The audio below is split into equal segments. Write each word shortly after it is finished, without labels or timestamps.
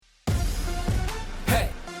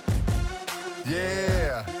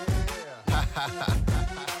Yeah.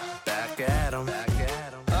 Back at 'em.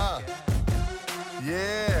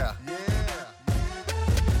 Yeah.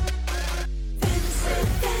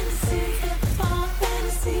 Fantasy, football,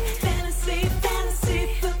 fantasy, fantasy,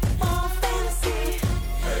 fantasy, football, fantasy,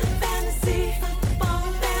 fantasy,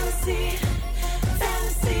 football, fantasy,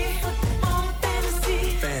 fantasy, football,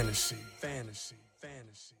 fantasy. Fantasy.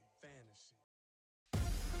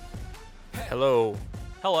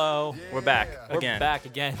 Hello. We're back Yeah. again. We're back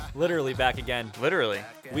again. Literally back again. Literally.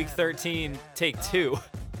 Week 13, take 2.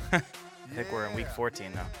 I think we're in week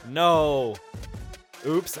 14 now. No.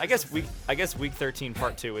 Oops. I guess week 13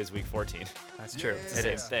 part 2 is week 14. That's true. It's the It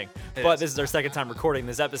same is. thing. It But is. this is our second time recording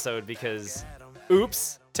this episode because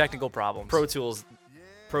oops. Technical problems. Pro Tools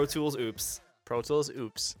oops. Pro Tools.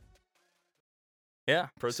 Oops. Yeah.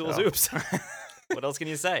 Pro Tools so- oops. What else can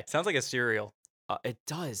you say? Sounds like a cereal. It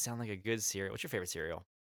does sound like a good cereal. What's your favorite cereal?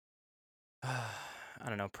 I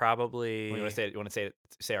don't know. Probably. You want to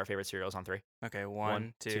say our favorite cereals on 3? Okay.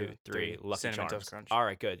 One, two, three. Lucky Cinnamon Charms. Toast Crunch. All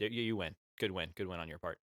right, good. You win. Good win on your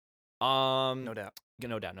part. No doubt.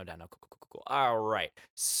 No doubt. No, cool. All right.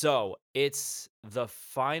 So it's the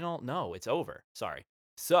final. No, it's over. Sorry.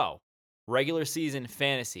 So regular season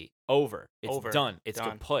fantasy over. It's Over. done. It's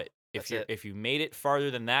Done. kaput. That's it. If you made it farther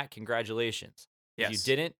than that, congratulations. Yes. If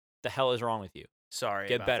you didn't, the hell is wrong with you? Sorry.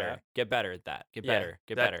 Get about better. that. Get better at that. Get Yeah, better.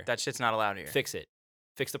 Get better. That shit's not allowed here. Fix it.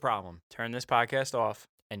 Fix the problem. Turn this podcast off.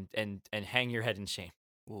 And hang your head in shame.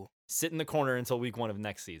 Ooh. Sit in the corner until week 1 of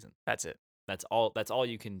next season. That's it. That's all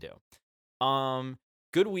you can do.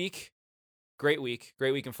 Good week. Great week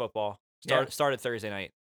in football. Started Thursday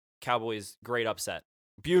night. Cowboys, great upset.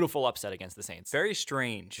 Beautiful upset against the Saints. Very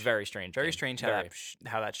strange. Very strange. Very game. strange how Very.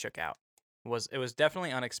 how that shook out. It was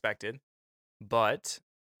definitely unexpected, but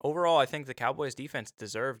overall, I think the Cowboys defense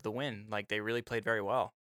deserved the win. Like, they really played very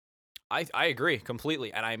well. I agree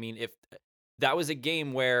completely. And I mean, if that was a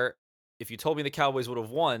game where if you told me the Cowboys would have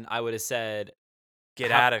won, I would have said,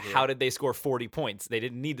 Get out of here. How did they score 40 points? They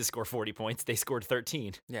didn't need to score 40 points. They scored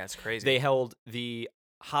 13. Yeah, it's crazy. They held the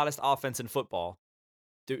hottest offense in football.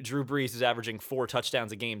 Drew Brees is averaging 4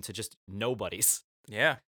 touchdowns a game to just nobodies.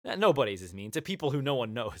 Yeah, Nobodies is mean to people who no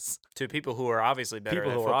one knows. to people who are obviously better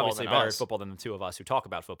People at who are football obviously than better us. at football than the two of us who talk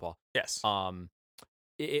about football. Yes,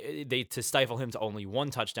 They to stifle him to only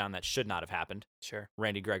 1 touchdown that should not have happened. sure.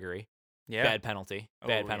 Randy Gregory, Yeah, bad penalty. Oh,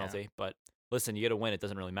 yeah. But listen, you get a win. It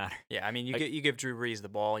doesn't really matter. yeah. I mean, you give Drew Brees the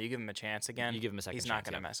ball, you give him a chance again. You give him a second. He's not chance,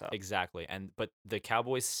 going to yeah. mess up. Exactly. But the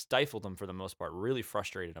Cowboys stifled him for the most part. Really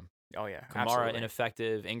frustrated him. Oh yeah, Kamara absolutely.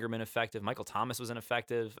 ineffective, Ingram ineffective, Michael Thomas was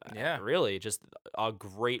ineffective. Yeah. Really just a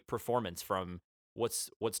great performance from what's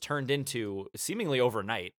turned into seemingly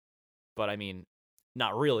overnight. But I mean,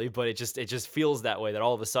 not really, but it just feels that way, that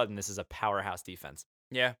all of a sudden this is a powerhouse defense.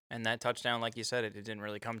 Yeah, and that touchdown, like you said, it didn't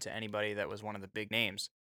really come to anybody that was one of the big names.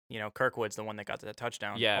 You know, Kirkwood's the one that got to the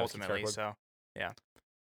touchdown. Yeah, it was ultimately. Kirkwood. So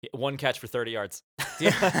 1 catch for 30 yards.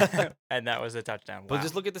 yeah, and that was a touchdown. But Wow.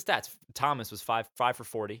 just look at the stats. Thomas was 5 for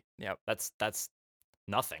 40. Yep. That's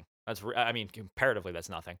nothing. I mean, comparatively, that's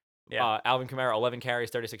nothing. Yeah. Alvin Kamara, 11 carries,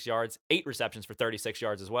 36 yards, 8 receptions for 36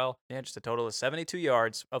 yards as well. Yeah, just a total of 72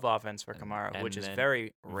 yards of offense for And- Kamara, and which is then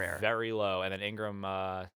very rare. Very low. And then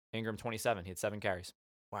Ingram 27. He had 7 carries.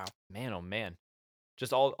 Wow. Man, oh man.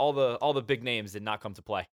 Just all the big names did not come to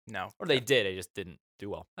play. No. Or they did, they just didn't do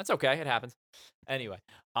well. That's okay. It happens. Anyway,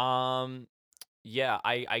 yeah,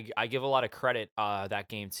 I give a lot of credit that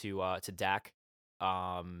game to Dak.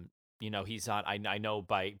 You know, he's not. I know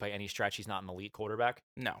by any stretch he's not an elite quarterback.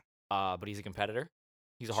 No. But he's a competitor.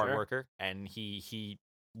 He's a hard Sure. worker, and he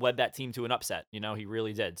led that team to an upset. You know, he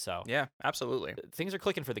really did. So Yeah, absolutely. things are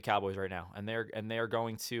clicking for the Cowboys right now, and they're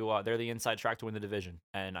going to they're the inside track to win the division.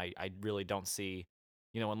 And I really don't see,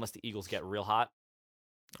 you know, unless the Eagles get real hot,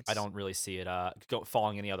 I don't really see it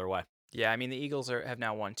falling any other way. Yeah, I mean, the Eagles have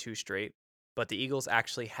now won 2 straight, but the Eagles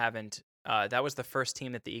actually haven't. That was the first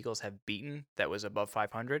team that the Eagles have beaten that was above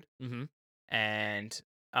 500. Mm-hmm. And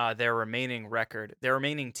their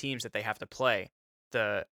remaining teams that they have to play,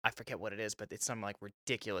 I forget what it is, but it's something like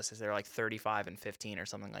ridiculous. They're like 35 and 15 or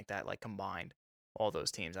something like that, like combined, all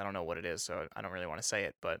those teams. I don't know what it is, so I don't really want to say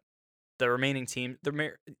it, but the remaining team,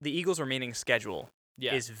 the Eagles' remaining schedule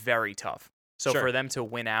Yeah. is very tough. So Sure. for them to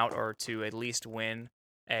win out or to at least win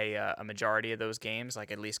a majority of those games, like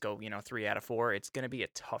at least go 3 out of 4, it's going to be a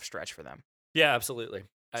tough stretch for them. Yeah, absolutely.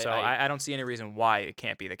 So I don't see any reason why it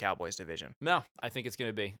can't be the Cowboys division. No, I think it's going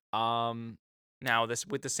to be. Now, this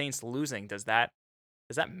with the Saints losing, does that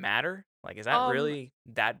matter? Like, is that really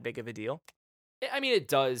that big of a deal? I mean, it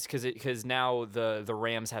does because now the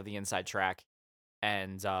Rams have the inside track,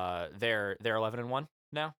 and they're 11-1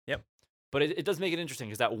 now. Yep. But it does make it interesting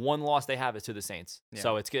because that one loss they have is to the Saints. Yeah.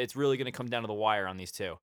 So it's really going to come down to the wire on these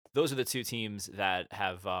two. Those are the two teams that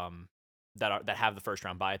have that have the first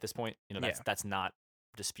round bye at this point. That's not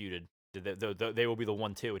disputed. They will be the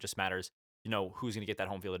 1-2. It just matters, who's going to get that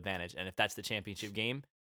home field advantage. And if that's the championship game,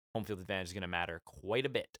 home field advantage is going to matter quite a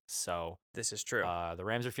bit. So This is true. the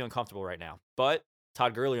Rams are feeling comfortable right now. But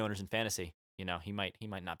Todd Gurley owners in fantasy, he might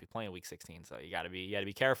not be playing Week 16. So you got to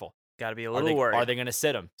be careful. Got to be a little worried. Are they going to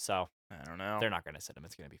sit him? So I don't know. they're not going to sit him.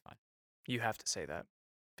 It's going to be fine. You have to say that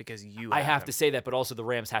because I have to say that, but also the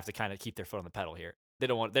Rams have to kind of keep their foot on the pedal here. They're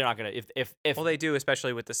not going to if well, they do,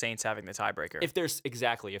 especially with the Saints having the tiebreaker. If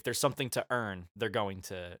there's something to earn, they're going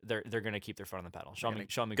to keep their foot on the pedal. Sean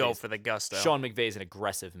McVay go for the gusto. Sean McVay is an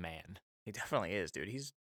aggressive man. He definitely is, dude.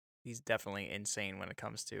 He's definitely insane when it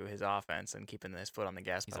comes to his offense and keeping his foot on the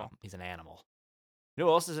gas pedal. He's an animal. You know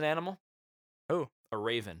who else is an animal? Who? A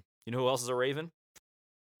raven. You know who else is a raven?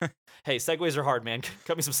 Hey, segues are hard, man.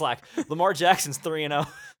 Cut me some slack. Lamar Jackson's 3-0.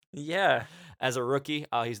 Yeah. As a rookie,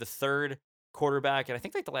 he's the third quarterback, and I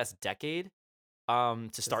think like the last decade to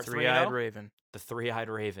start 3-0. Three-eyed Raven. The three-eyed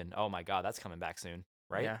Raven. Oh my God, that's coming back soon,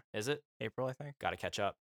 right? Yeah. Is it? April, I think. Got to catch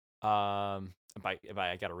up. If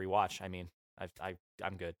I got to rewatch, I mean,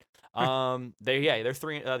 I'm good. They're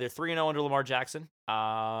 3-0 under Lamar Jackson.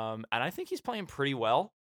 And I think he's playing pretty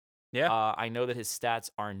well. Yeah. I know that his stats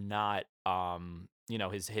are not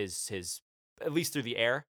his at least through the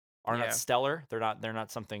air are not stellar. They're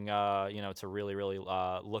not something to really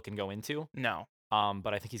look and go into. No.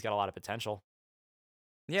 But I think he's got a lot of potential.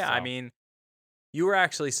 Yeah, So. I mean, you were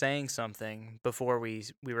actually saying something before we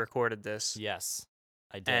recorded this. Yes,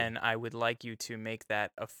 I did. And I would like you to make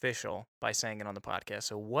that official by saying it on the podcast.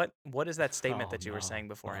 So what is that statement that you were saying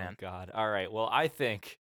beforehand? Oh God. All right. Well, I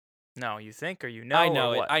think. No, you think or you know? I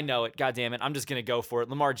know or it. what? I know it. God damn it. I'm just gonna go for it.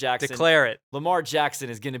 Lamar Jackson. Declare it. Lamar Jackson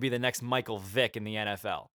is gonna be the next Michael Vick in the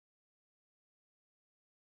NFL.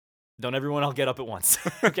 Don't everyone all get up at once.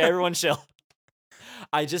 Okay, everyone chill.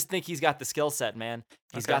 I just think he's got the skill set, man.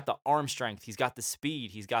 He's got the arm strength. He's got the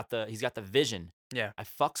speed. He's got the vision. Yeah. I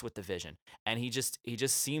fucks with the vision, and he just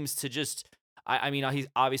seems to just. I mean, he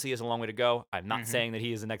obviously has a long way to go. I'm not saying that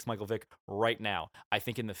he is the next Michael Vick right now. I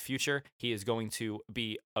think in the future he is going to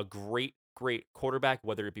be a great quarterback,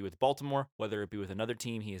 whether it be with Baltimore, whether it be with another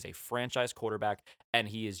team. He is a franchise quarterback, and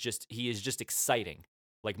he is just exciting.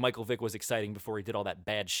 Like Michael Vick was exciting before he did all that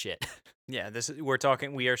bad shit. Yeah,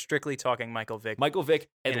 we are strictly talking Michael Vick. Michael Vick,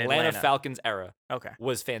 in Atlanta Atlanta. Falcons era, Okay.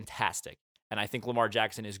 was fantastic. And I think Lamar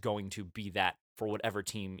Jackson is going to be that for whatever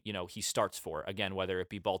team, he starts for. Again, whether it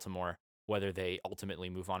be Baltimore, whether they ultimately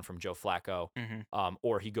move on from Joe Flacco,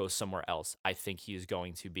 or he goes somewhere else. I think he is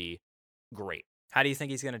going to be great. How do you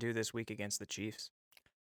think he's going to do this week against the Chiefs?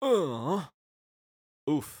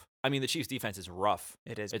 Oof. I mean, the Chiefs' defense is rough.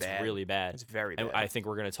 It's It's bad. really bad. It's very bad. And I think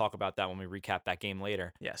we're going to talk about that when we recap that game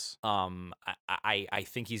later. Yes. I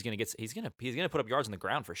think he's going to put up yards on the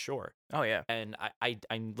ground for sure. Oh yeah. And I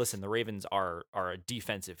listen, the Ravens are a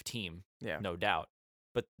defensive team, Yeah. no doubt.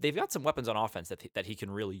 But they've got some weapons on offense that he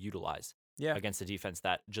can really utilize Yeah. against a defense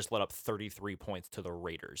that just let up 33 points to the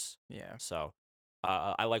Raiders. Yeah. So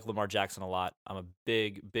I like Lamar Jackson a lot. I'm a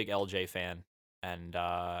big LJ fan. And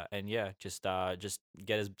yeah, just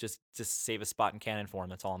save a spot in canon for him.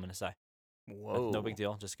 That's all I'm gonna say. Whoa. No big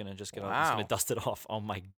deal. Just gonna Wow. dust it off. Oh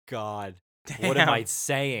my God. Damn. What am I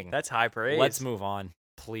saying? That's high praise. Let's move on,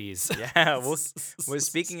 please. Yeah. Well,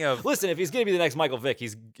 speaking of, listen, if he's gonna be the next Michael Vick,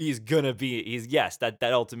 he's gonna be. That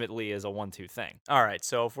ultimately is a 1-2 thing. all right.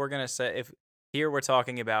 So if we're gonna say if here we're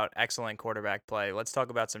talking about excellent quarterback play, let's talk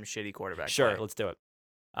about some shitty quarterback Sure, play. let's do it.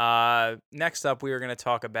 Next up, we are gonna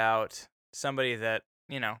talk about somebody that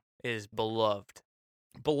is beloved.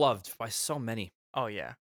 Beloved by so many. Oh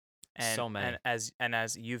yeah. And, So many. And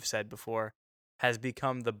as you've said before, has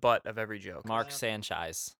become the butt of every joke. Mark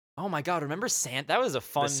Sanchez. Oh my God, remember That was a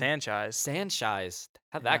fun The Sanchez. Sanchez.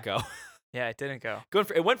 How'd that go? Yeah, it didn't go.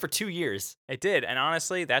 It went for 2 years. It did, and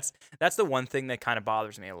honestly, that's the one thing that kind of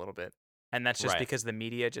bothers me a little bit, and that's just Right. because the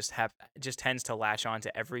media just tends to latch on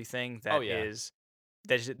to everything that yeah. is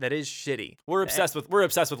shitty. We're obsessed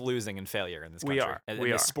with losing and failure in this country. We are. In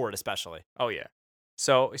We this are. sport especially. Oh yeah.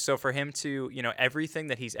 So for him to everything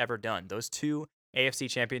that he's ever done, those 2 AFC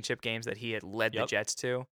Championship games that he had led the Yep. Jets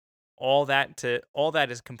to, all that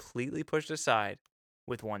is completely pushed aside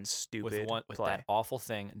with one stupid With play. that awful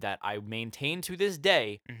thing that I maintain to this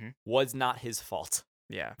day Mhm. was not his fault.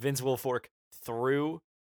 Yeah. Vince Wilfork threw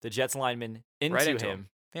the Jets lineman into Right into him, him.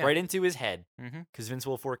 Yeah. right into his head, Mhm. because Vince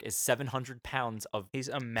Wilfork is 700 pounds of He's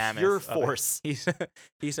a mammoth. pure of a- force. He's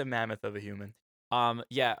a mammoth of a human.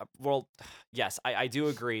 Yeah, well, yes, I do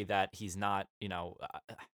agree that he's not,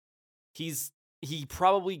 he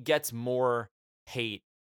probably gets more hate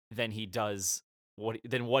than he does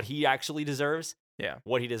what he actually deserves. Yeah.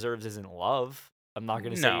 What he deserves isn't love. I'm not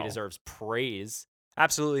going to say he No. deserves praise.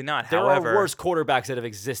 Absolutely not. There However, are worse quarterbacks that have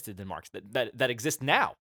existed than Mark that exist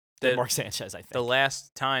now than The- Mark Sanchez, I think. the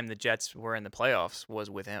last time the Jets were in the playoffs was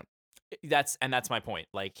with him. That's my point.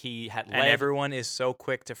 Like he had led And everyone is so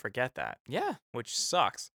quick to forget that, Yeah. which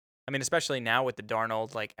sucks. I mean, especially now with the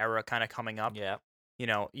Darnold like era kind of coming up. Yeah. You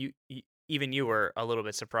know, you even you were a little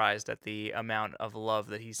bit surprised at the amount of love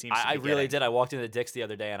that he seems to be I really getting. did. I walked into the Dick's the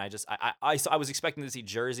other day and I was expecting to see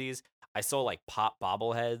jerseys. I saw like pop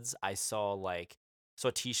bobbleheads. I saw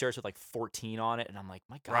t-shirts with like 14 on it, and I'm like,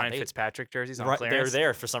 my God, Ryan Fitzpatrick jerseys on they're clearance.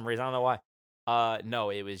 there for some reason. I don't know why. No,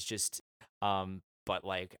 it was just but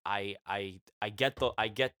like I get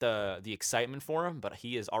the excitement for him, but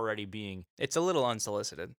he is already being It's a little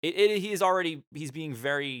unsolicited. he's being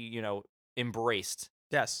very, embraced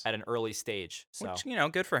Yes. at an early stage. So Which,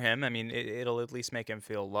 good for him. I mean, it'll at least make him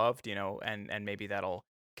feel loved, and maybe that'll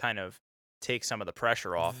kind of take some of the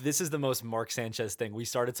pressure off. this is the most Mark Sanchez thing. We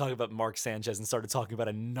started talking about Mark Sanchez and started talking about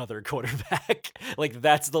another quarterback. Like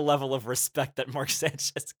that's the level of respect that Mark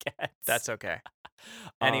Sanchez gets. That's okay.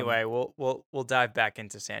 Anyway, we'll dive back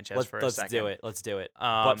into Sanchez for a let's second. do it. Let's do it.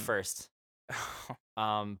 Um, But first,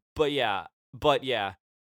 but yeah, but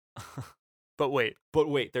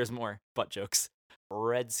wait. there's more butt jokes.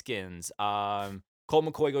 Redskins. Colt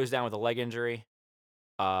McCoy goes down with a leg injury.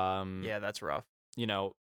 Yeah, that's rough.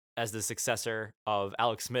 As the successor of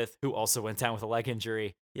Alex Smith, who also went down with a leg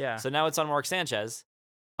injury. Yeah. So now it's on Mark Sanchez.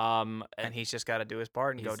 And he's just got to do his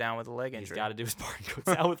part and go down with a leg He's injury. got to do his part and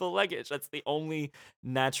go down with a leg injury. That's the only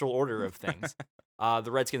natural order of things.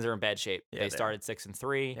 The Redskins are in bad shape. Yeah, they they started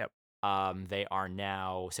 6-3. Yep. They are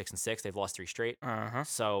now 6-6. They've lost 3 straight. Uh-huh.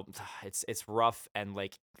 So it's rough. And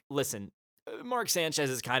listen, Mark Sanchez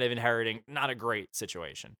is kind of inheriting not a great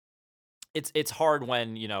situation. It's hard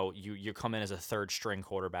when you come in as a third string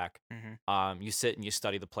quarterback. Mhm. You sit and you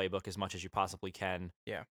study the playbook as much as you possibly can.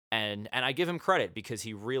 Yeah. And I give him credit because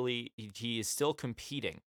he is still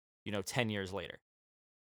competing, 10 years later.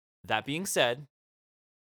 That being said,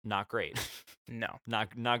 not great. No.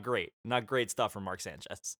 Not great. Not great stuff from Mark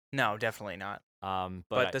Sanchez. No, definitely not.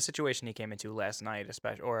 But the situation he came into last night,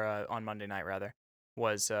 especially or on Monday night rather,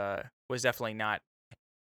 was definitely not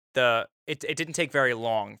it didn't take very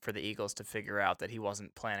long for the Eagles to figure out that he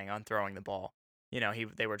wasn't planning on throwing the ball.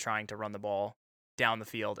 They were trying to run the ball down the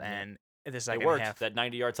field, and the second it worked. half, That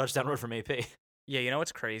 90-yard touchdown run from AP. Yeah, you know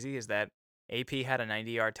what's crazy is that AP had a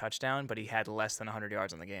 90-yard touchdown, but he had less than 100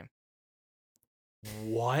 yards on the game.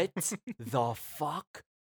 What the fuck?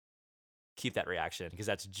 Keep that reaction because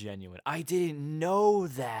that's genuine. I didn't know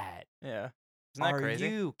that. Yeah. Isn't that crazy? Are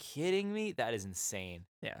you kidding me? That is insane.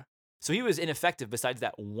 Yeah. So he was ineffective besides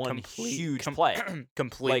that one huge com- play.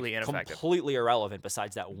 completely ineffective. Completely irrelevant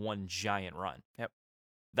besides that one giant run. Yep.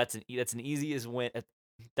 That's an easy as win.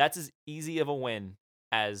 That's as easy of a win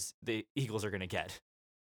as the Eagles are going to get.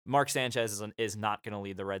 Mark Sanchez is not going to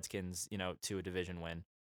lead the Redskins, to a division win.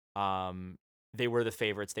 They were the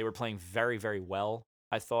favorites. They were playing very, very well.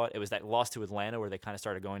 I thought it was that loss to Atlanta where they kind of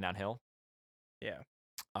started going downhill. Yeah.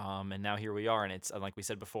 And now here we are, and it's like we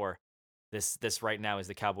said before. This right now is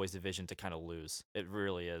the Cowboys' division to kind of lose. It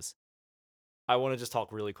really is. I want to just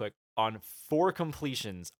talk really quick. On 4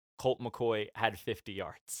 completions, Colt McCoy had 50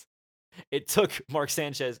 yards. It took Mark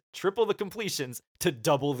Sanchez triple the completions to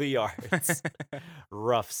double the yards.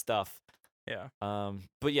 Rough stuff. Yeah.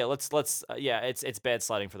 But yeah, it's bad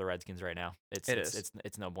sledding for the Redskins right now.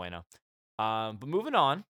 It's no bueno. But moving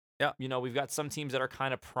on. Yeah. We've got some teams that are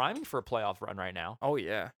kind of priming for a playoff run right now. Oh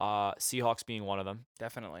yeah. Seahawks being one of them.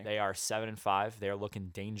 Definitely. They are 7-5. They're looking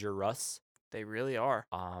dangerous. They really are.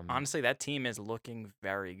 Honestly, that team is looking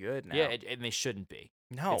very good now. Yeah, and they shouldn't be.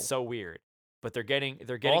 No. It's so weird. But they're getting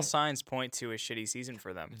all signs point to a shitty season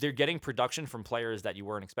for them. They're getting production from players that you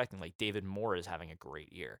weren't expecting. Like David Moore is having a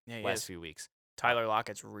great year last few weeks. Tyler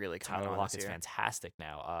Lockett's really coming on this year. Tyler Lockett's fantastic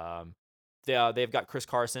now. They've got Chris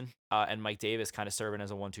Carson and Mike Davis kind of serving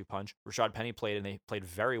as a 1-2 punch. Rashad Penny played, and they played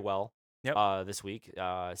very well this week.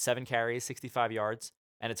 7 carries, 65 yards,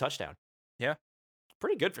 and a touchdown. Yeah.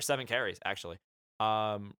 Pretty good for 7 carries, actually.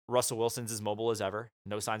 Russell Wilson's as mobile as ever.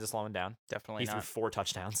 No signs of slowing down. Definitely not. He threw 4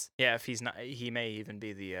 touchdowns. Yeah, if he's not, he may even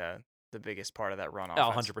be the biggest part of that run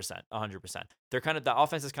offense. 100%. The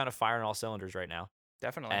offense is kind of firing all cylinders right now.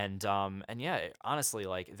 Definitely. And yeah, honestly,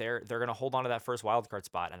 like they're gonna hold on to that first wild card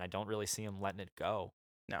spot, and I don't really see them letting it go.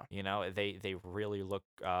 No. They really look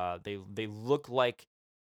they look like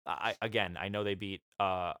I know they beat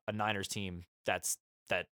a Niners team that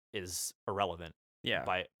is irrelevant. Yeah.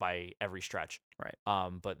 by every stretch. Right.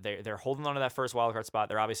 But they're holding on to that first wild card spot.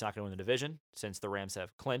 They're obviously not going to win the division since the Rams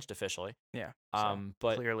have clinched officially. Yeah. So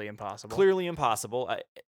But clearly impossible. clearly impossible.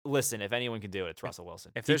 Listen, if anyone can do it, it's Russell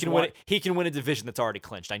Wilson. if He there's can one- win it. He can win a division that's already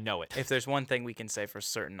clinched. I know it. If there's one thing we can say for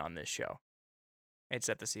certain on this show, it's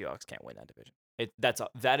that the Seahawks can't win that division.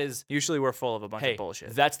 That is. Usually we're full of a bunch Hey, of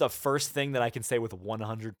bullshit. that's the first thing that I can say with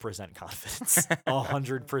 100% confidence.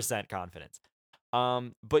 100% confidence.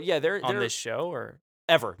 But yeah, they're on this show or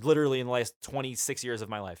ever, literally in the last 26 years of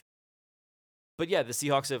my life. But yeah, the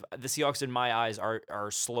Seahawks in my eyes are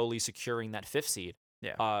slowly securing that 5th seed.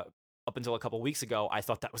 Yeah. Up until a couple weeks ago, I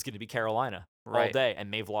thought that was going to be Carolina all Right. day,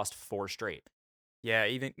 and they've lost 4 straight. Yeah,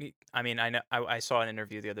 I saw an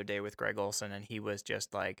interview the other day with Greg Olson, and he was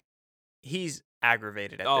just like, he's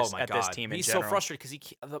aggravated at Oh this my at God, this team. he's in so general. frustrated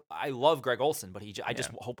because I love Greg Olson, but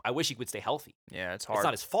I wish he would stay healthy. Yeah, it's hard. It's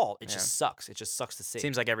not his fault. It Yeah. just sucks. It just sucks to see.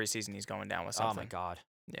 Seems like every season he's going down with Oh something. my God.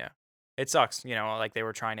 Yeah, it sucks. Like they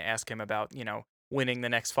were trying to ask him about winning the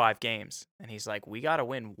next 5 games, and he's like, we got to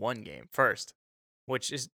win 1 game first,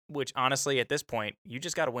 which honestly at this point you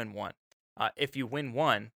just got to win 1. If you win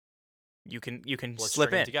 1, you can Let's slip string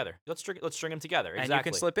in them together. Let's string them together. and Exactly. you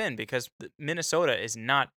can slip in because Minnesota is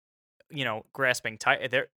not grasping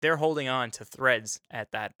tight. They're holding on to threads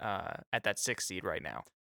at that 6th seed right now.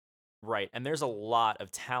 Right. And there's a lot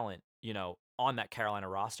of talent, on that Carolina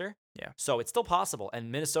roster. Yeah. So it's still possible.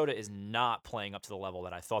 And Minnesota is not playing up to the level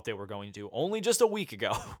that I thought they were going to only just a week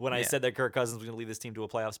ago when I Yeah. said that Kirk Cousins was going to lead this team to a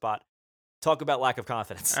playoff spot. Talk about lack of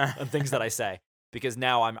confidence and things that I say. Because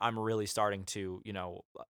now I'm really starting to,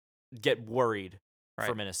 get worried for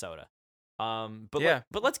Right. Minnesota. But Yeah.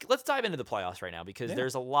 but let's dive into the playoffs right now because Yeah.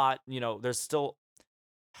 there's a lot, there's still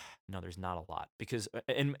no, there's not a lot because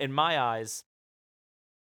in my eyes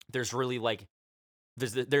there's really like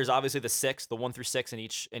there's obviously the 6, the 1 through 6 in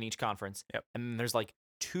each conference. Yep. And then there's like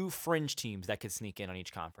 2 fringe teams that could sneak in on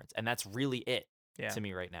each conference. And that's really it Yeah. to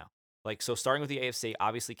me right now. Like so starting with the AFC,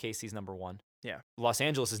 obviously KC's number 1. Yeah. Los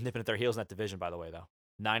Angeles is nipping at their heels in that division, by the way, though.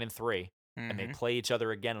 9-3. And they Mhm. play each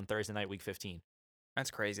other again on Thursday night, week 15. That's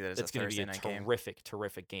crazy that it's That's a going to be Thursday a night game.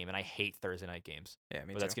 terrific game. And I hate Thursday night games. Yeah,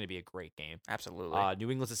 me But too. that's going to be a great game. Absolutely. New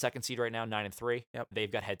England's the 2nd seed right now, 9-3. Yep. They've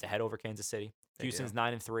got head-to-head over Kansas City. They Houston's do.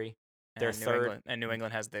 9-3. And they're New third. England, and New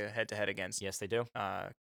England has the head-to-head against Yes, they do.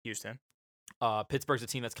 Houston. Pittsburgh's a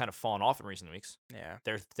team that's kind of fallen off in recent weeks. Yeah.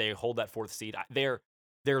 They hold that 4th seed.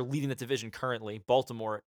 They're leading the division currently.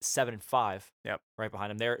 Baltimore 7-5. Yep. Right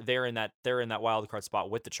behind them. They're in that wild card spot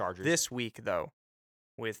with the Chargers. This week though,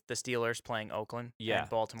 with the Steelers playing Oakland Yeah. and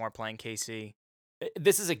Baltimore playing KC.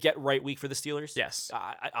 This is a get right week for the Steelers. Yes.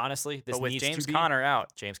 Honestly, this But with needs James to be. Conner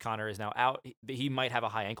out. James Conner is now out. He might have a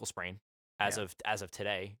high ankle sprain as Yeah. of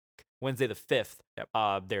today, Wednesday the 5th.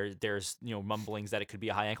 Yep. There's mumblings that it could be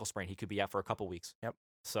a high ankle sprain. He could be out for a couple weeks. Yep.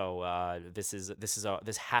 So this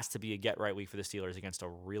has to be a get right week for the Steelers against a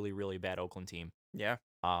really really bad Oakland team. Yeah.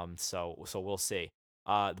 So we'll see.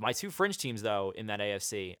 My 2 fringe teams though in that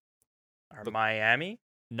AFC, Are Miami?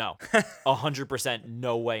 no, 100%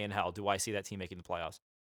 no way in hell do I see that team making the playoffs.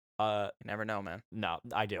 You never know, man. No,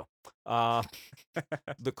 I do.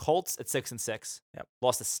 The Colts at 6-6. Yep.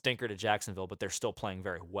 Lost a stinker to Jacksonville, but they're still playing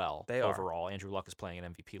very well They are. overall. Andrew Luck is playing at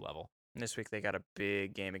MVP level. And this week they got a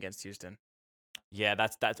big game against Houston. Yeah,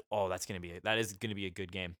 that is gonna be a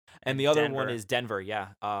good game. And And the other one Denver. is Denver. Yeah.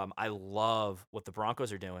 I love what the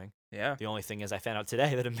Broncos are doing. Yeah. The only thing is I found out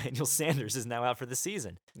today that Emmanuel Sanders is now out for the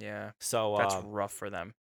season. Yeah. So That's rough for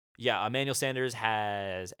them. yeah, Emmanuel Sanders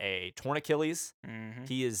has a torn Achilles. Mm-hmm.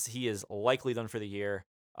 He is likely done for the year.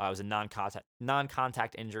 It was a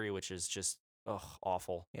non-contact injury, which is just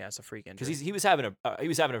awful. Yeah, it's a freak injury. Because he was having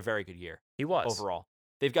a very good year He was. overall.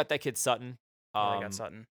 They've got that kid Sutton, Yeah, they got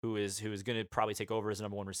Sutton. who is going to probably take over as the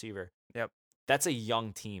number 1 receiver. Yep. That's a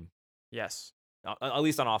young team, Yes. at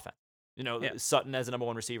least on offense. Yeah. Sutton as the number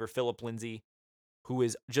 1 receiver, Phillip Lindsay, who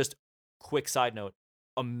is just quick side note,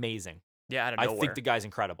 amazing. Yeah, out of I nowhere. think the guy's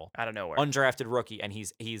incredible. Out of nowhere. Undrafted rookie, and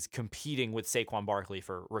he's competing with Saquon Barkley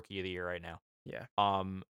for rookie of the year right now. Yeah.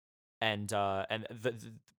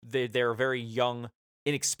 They're a very young,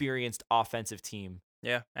 inexperienced offensive team.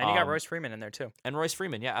 Yeah. And you got Um, Royce Freeman in there too. And Royce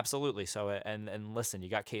Freeman, yeah, absolutely. So and listen, you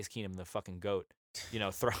got Case Keenum, the fucking goat,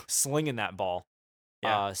 slinging that ball.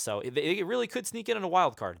 Yeah. So they really could sneak in on a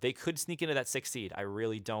wild card. They could sneak into that 6th seed. I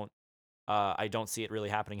really don't. I don't see it really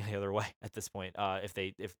happening any other way at this point. If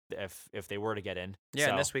they were to get in. Yeah, So,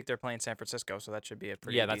 and this week they're playing San Francisco, so that should be a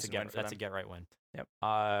pretty that's a decent win get for that's a them. get right win.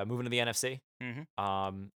 Yep. Moving to the NFC.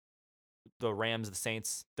 Mm-hmm. The Rams, the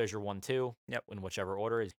Saints. There's your 1-2. Yep. In whichever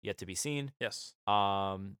order is yet to be seen. Yes.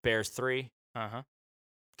 Bears 3, Uh-huh.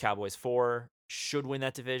 Cowboys 4 should win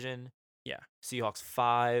that division. Yeah. Seahawks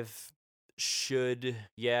 5 should,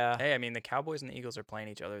 yeah. Hey, I mean, the Cowboys and the Eagles are playing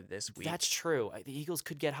each other this week. That's true. The Eagles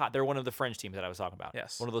could get hot. They're one of the fringe teams that I was talking about.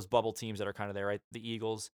 Yes. One of those bubble teams that are kind of there, right? The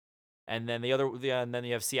Eagles. And then and then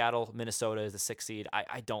you have Seattle, Minnesota is the 6th seed.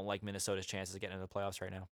 I don't like Minnesota's chances of getting into the playoffs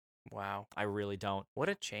right now. Wow. I really don't. What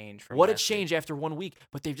a change from What a last week. change after 1 week,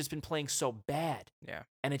 but they've just been playing so bad. Yeah.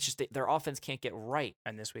 And it's just their offense can't get right.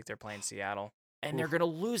 And this week they're playing Seattle. And they're going to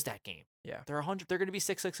lose that game. Yeah. They're going to be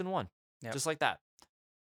 6-6-1. Yep. Just like that.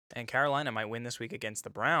 And Carolina might win this week against the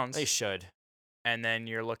Browns. They should. And then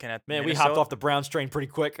you're looking at Man, Minnesota. we hopped off the Browns train pretty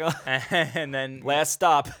quick. and then Last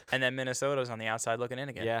stop. And then Minnesota's on the outside looking in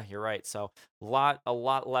again. Yeah, you're right. So a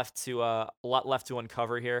lot left to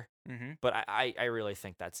uncover here. Mm-hmm. But I really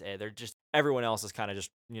think that's it. They're just everyone else is kind of just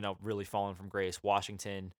really falling from grace.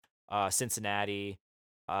 Washington, Cincinnati,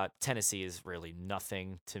 Tennessee is really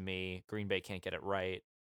nothing to me. Green Bay can't get it right.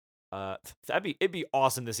 It'd be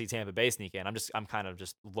awesome to see Tampa Bay sneak in. I'm kind of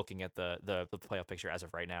just looking at the playoff picture as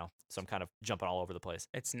of right now, so I'm kind of jumping all over the place.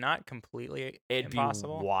 It's not completely It'd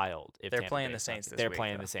impossible. be wild if They're Tampa playing Bay the snuck Saints in. this They're week,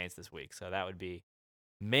 playing though. the Saints this week, so that would be,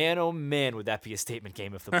 man, oh man, would that be a statement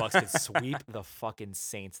game if the Bucks could sweep the fucking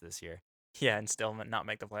Saints this year? Yeah, and still not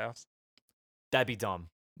make the playoffs. That'd be dumb.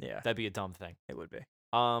 Yeah, That'd be a dumb thing. it would be.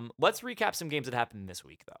 Let's recap some games that happened this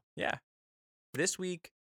week, though. Yeah. This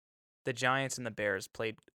week, the Giants and the Bears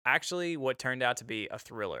played actually what turned out to be a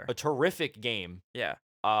thriller. A terrific game. Yeah.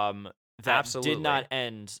 That Absolutely. did not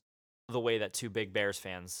end the way that two big Bears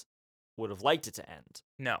fans would have liked it to end.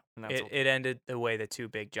 No, And that's it ended the way that two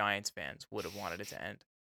big Giants fans would have wanted it to end.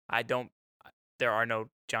 There are no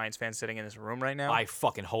Giants fans sitting in this room right now. I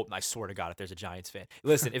fucking hope, I swear to God, if there's a Giants fan.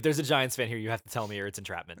 Listen, if there's a Giants fan here, you have to tell me or it's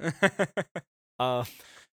entrapment.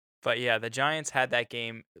 But yeah, the Giants had that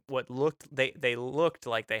game. They looked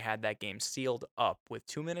like they had that game sealed up with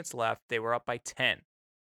 2 minutes left. They were up by 10.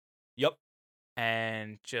 Yep.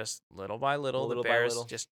 And just little by little, Little the by Bears little.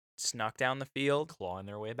 just snuck down the field. Clawing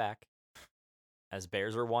their way back, as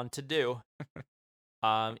Bears are wont to do.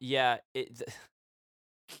 Yeah,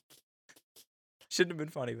 Shouldn't have been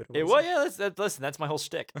funny, but it was. Yeah, listen, that's my whole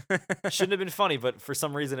shtick. Shouldn't have been funny, but for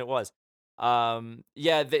some reason it was.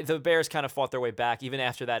 Yeah, the Bears kind of fought their way back even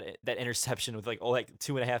after that interception with like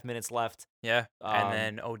 2.5 minutes left. Yeah, and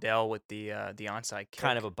then Odell with the onside kick.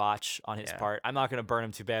 Kind of a botch on his Yeah. part. I'm not gonna burn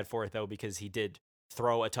him too bad for it though, because he did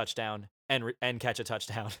throw a touchdown and catch a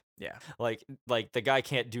touchdown. Yeah. like the guy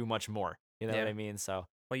can't do much more. You know Yeah. what I mean? So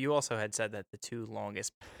Well, you also had said that the two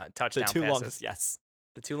longest the touchdown two passes. longest, yes.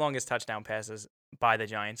 The two longest touchdown passes by the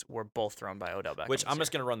Giants were both thrown by Odell Beckham. Which this I'm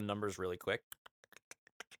just year. gonna run the numbers really quick.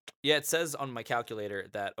 Yeah, it says on my calculator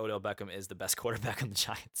that Odell Beckham is the best quarterback on the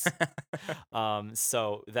Giants.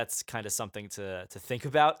 So that's kind of something to think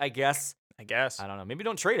about, I guess. I guess. I don't know. Maybe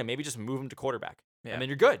don't trade him. Maybe just move him to quarterback. Yeah. And then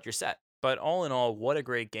you're good. You're set. But all in all, what a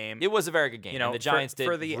great game. It was a very good game. You know, and the Giants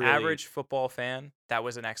for did the really, average football fan, that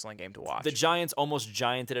was an excellent game to watch. The Giants almost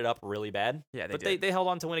gianted it up really bad. Yeah, they but did. they held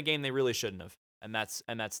on to win a game they really shouldn't have. And that's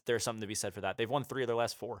there's something to be said for that. They've won 3 of their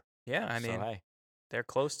last 4. Yeah, I mean, so, hey, they're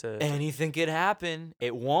close to. anything could happen.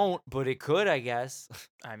 It won't, but it could, I guess.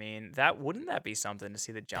 I mean, wouldn't that be something to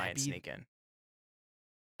see the Giants be- sneak in?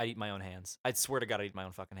 I'd eat my own hands. I'd swear to God, I'd eat my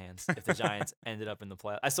own fucking hands if the Giants ended up in the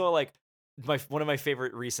play. I saw like one of my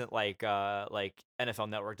favorite recent like NFL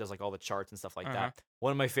Network does like all the charts and stuff like Uh-huh. that. One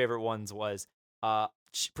of my favorite ones was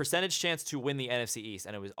percentage chance to win the NFC East,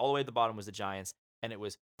 and it was all the way at the bottom was the Giants, and it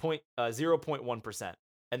was 0.1%.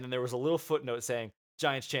 And then there was a little footnote saying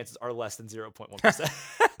Giants' chances are less than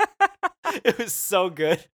 0.1%. It was so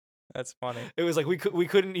good. That's funny. It was like we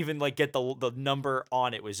couldn't even like get the number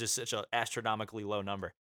on it. It was just such an astronomically low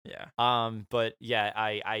number. Yeah. But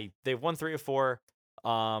yeah, they've won 3 of 4.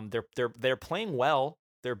 They're playing well.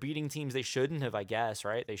 They're beating teams they shouldn't have, I guess,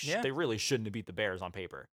 right? Yeah. They really shouldn't have beat the Bears on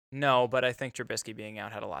paper. No, but I think Trubisky being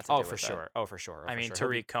out had a lot to do with For that. sure. Oh, for sure. I mean, for sure.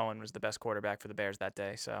 Tariq Cohen was the best quarterback for the Bears that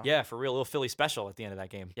day. So Yeah, for real. Little Philly special at the end of that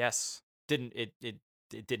game. yes. It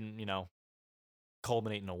didn't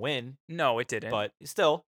culminate in a win, No, it didn't. but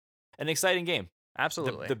still an exciting game.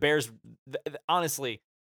 absolutely. The Bears, honestly,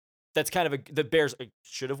 that's kind of the Bears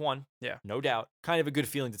should have won. Yeah. No doubt. Kind of a good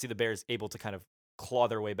feeling to see the Bears able to kind of claw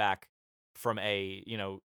their way back from a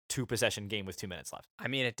 2-possession game with 2 minutes left. I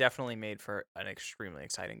mean, it definitely made for an extremely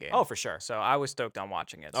exciting game. Oh, for sure. So I was stoked on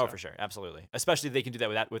watching it. Oh, so. for sure. Absolutely. Especially if they can do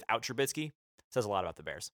that without Trubisky. Says a lot about the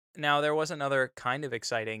Bears. Now, there was another kind of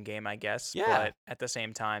exciting game, I guess. Yeah. But at the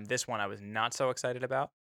same time, this one I was not so excited about.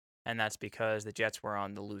 And that's because the Jets were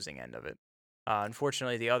on the losing end of it.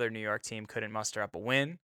 Unfortunately, the other New York team couldn't muster up a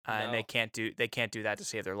win. And No. they can't do that to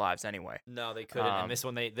save their lives anyway. No, they couldn't. And this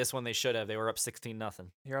one they should have. They were up 16-0.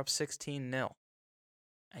 You're up 16-0.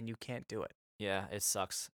 and you can't do it. Yeah, it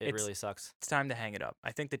sucks. It It's- really sucks. It's time to hang it up.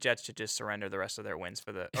 I think the Jets should just surrender the rest of their wins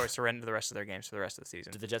or surrender the rest of their games for the rest of the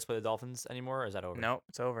season. Do the Jets play the Dolphins anymore, or is that over? No,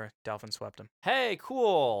 it's over. Dolphins swept them. Hey,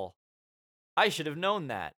 cool. I should have known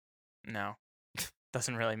that. No,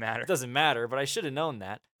 doesn't really matter. It doesn't matter, but I should have known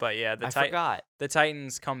that. But yeah, I forgot. the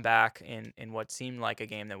Titans come back in what seemed like a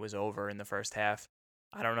game that was over in the first half.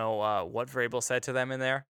 I don't know what Vrabel said to them in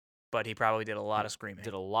there, but he probably did a lot of screaming.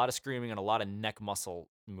 Did a lot of screaming and a lot of neck muscle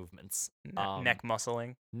movements. Neck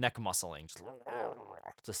muscling. Neck muscling. Just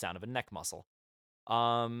it's the sound of a neck muscle.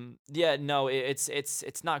 Yeah, no,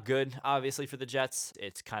 it's not good, obviously, for the Jets.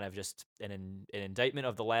 It's kind of just an indictment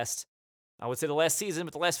of the last, I would say the last season,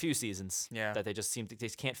 but the last few seasons. Yeah. That they just they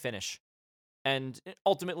just can't finish. And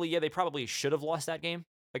ultimately, yeah, they probably should have lost that game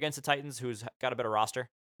against the Titans, who's got a better roster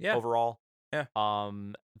overall. Yeah.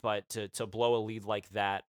 But to blow a lead like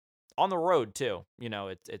that on the road too,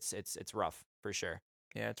 it's rough for sure.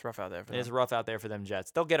 Yeah, it's rough out there for It is them. rough out there for them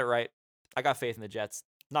Jets. They'll get it right. I got faith in the Jets.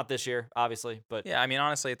 Not this year, obviously, but Yeah, I mean,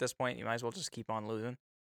 honestly, at this point, you might as well just keep on losing.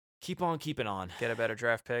 keep on keeping on. Get a better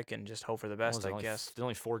draft pick and just hope for the best, I guess. There's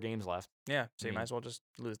only 4 games left. Yeah, so you mean, might as well just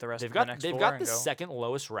lose the rest They've of got the next they've 4 got and the go. second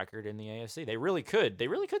lowest record in the AFC. They really could. They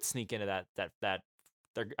really could sneak into that.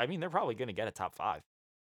 They're probably going to get a top 5.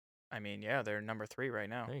 I mean, yeah, they're number 3 right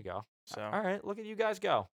now. There you go. So All right, look at you guys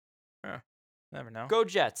go. never know. Go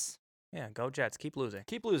Jets. Yeah, go Jets. Keep losing.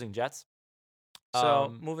 Keep losing, Jets.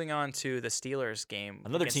 So moving on to the Steelers game.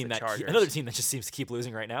 Another against team the that Chargers. another team that just seems to keep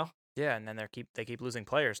losing right now. Yeah, and then they keep losing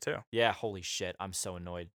players too. Yeah, holy shit. I'm so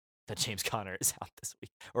annoyed that James Conner is out this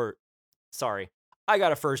week. Or sorry. I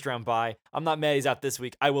got a first round bye. I'm not mad he's out this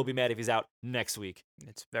week. I will be mad if he's out next week.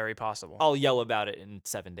 It's very possible. I'll yell about it in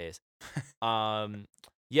 7 days.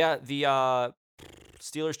 Yeah, the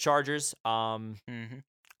Steelers Chargers. Mm-hmm.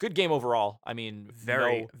 Good game overall. I mean,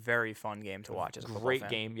 Very, very fun game to watch as a football great fan.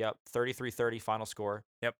 game. Yep, 33-30 final score.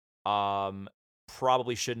 Yep.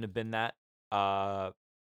 Probably shouldn't have been that.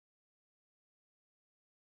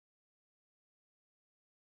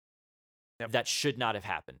 Yep. That should not have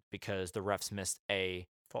happened because the refs missed a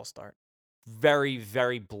False start. very,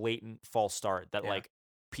 very blatant false start that Yeah. like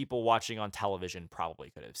people watching on television probably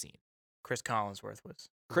could have seen. Chris Collinsworth was.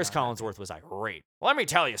 Chris not happy. Collinsworth was irate. Let me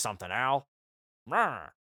tell you something, Al.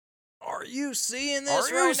 Rawr. Are you seeing Are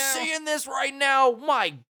you seeing this right now?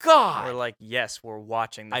 My God. We're like, yes, we're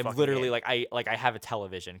watching the I'm fucking literally game. like I have a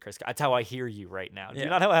television, Chris. That's how I hear you right now. Do you Yeah.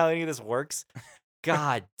 not know how any of this works?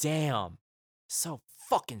 God damn. So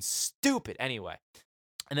fucking stupid. Anyway.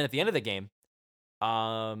 And then at the end of the game,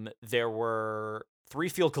 there were 3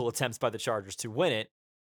 field goal attempts by the Chargers to win it.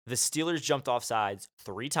 The Steelers jumped off sides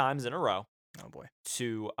 3 times in a row Oh boy.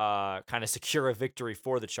 to kind of secure a victory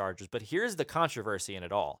for the Chargers. But here's the controversy in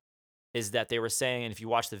it all, is that they were saying, and if you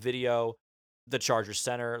watch the video, the Chargers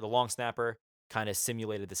center, the long snapper, kind of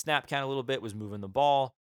simulated the snap count a little bit, was moving the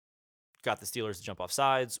ball, got the Steelers to jump off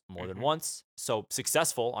sides more than once. So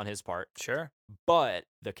successful on his part. Sure. But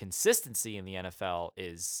the consistency in the NFL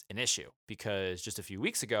is an issue because just a few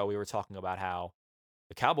weeks ago, we were talking about how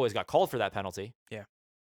the Cowboys got called for that penalty. Yeah.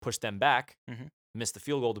 Pushed them back, Mhm. missed the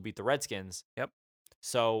field goal to beat the Redskins. Yep.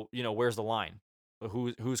 So, where's the line?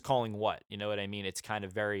 Who's calling what? You know what I mean? It's kind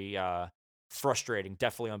of very frustrating,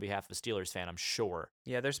 definitely on behalf of a Steelers fan, I'm sure.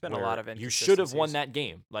 Yeah, there's been a where lot of you should have won inconsistencies. that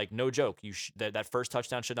game. Like, no joke. That first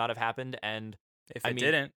touchdown should not have happened. And If I it mean-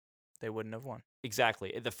 didn't, they wouldn't have won.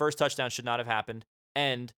 exactly, the first touchdown should not have happened.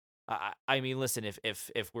 And I mean, listen, if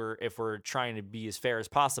we're trying to be as fair as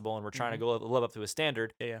possible and we're trying to go live up to a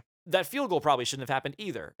standard, Yeah. that field goal probably shouldn't have happened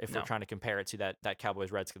either. If No. we're trying to compare it to that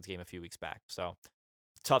Cowboys Redskins game a few weeks back, so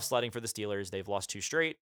tough sledding for the Steelers. They've lost 2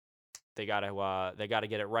 straight. They gotta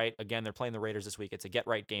get it right. Again, they're playing the Raiders this week. It's a get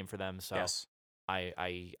right game for them. So Yes. I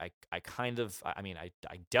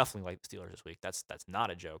definitely like the Steelers this week. That's not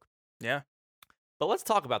a joke. Yeah. But let's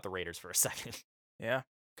talk about the Raiders for a second Yeah.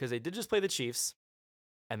 because they did just play the Chiefs,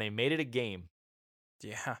 and they made it a game.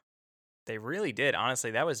 Yeah. They really did.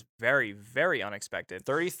 Honestly, that was very, very unexpected.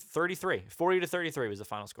 40-33 was the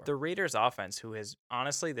final score. The Raiders offense, who has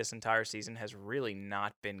honestly this entire season has really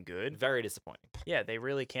not been good. Very disappointing. Yeah, they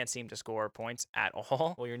really can't seem to score points at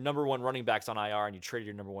all. Well, your number 1 running back's on IR, and you traded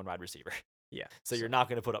your number 1 wide receiver. Yeah. So you're not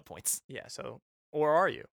going to put up points. Yeah, so or are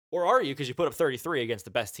you? Or are you? Because you put up 33 against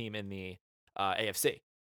the best team in the AFC.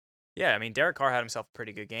 Yeah, I mean Derek Carr had himself a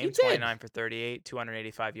pretty good game. He did. 29 for 38,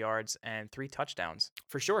 285 yards, and 3 touchdowns.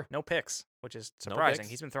 For sure. No picks, which is No surprising. picks?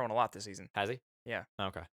 He's been throwing a lot this season. Has he? Yeah.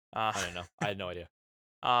 Okay. Uh, I didn't know. I had no idea.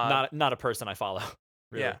 uh, Not a person I follow.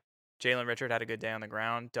 Really. Yeah. Jalen Richard had a good day on the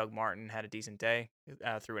ground. Doug Martin had a decent day,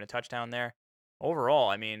 threw in a touchdown there. Overall,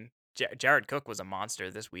 I mean, Jared Cook was a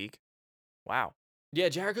monster this week. Wow. Yeah,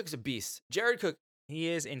 Jared Cook's a beast. Jared Cook, He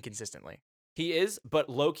is inconsistently. he is, but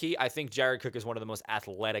low key, I think Jared Cook is one of the most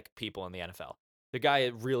athletic people in the NFL. The guy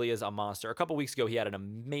really is a monster. A couple weeks ago, he had an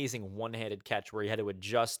amazing one-handed catch where he had to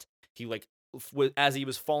adjust. He as he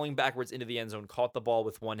was falling backwards into the end zone, caught the ball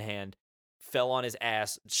with one hand, fell on his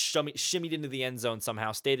ass, shimmied into the end zone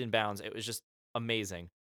somehow, stayed in bounds. It was just amazing.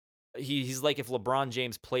 He's like if LeBron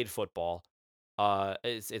James played football.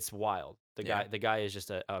 It's wild. The guy is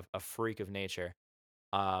just a freak of nature.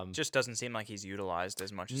 Just doesn't seem like he's utilized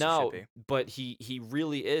as much as he No, should be. but he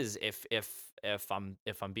really is. If I'm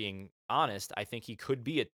being honest, I think he could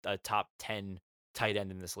be a top 10 tight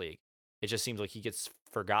end in this league. It just seems like he gets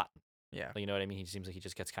forgotten. Yeah. You know what I mean? He seems like he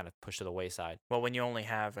just gets kind of pushed to the wayside. Well, when you only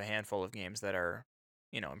have a handful of games that are,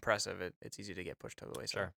 impressive, it's easy to get pushed to the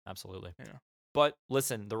wayside. Sure, absolutely. You know. But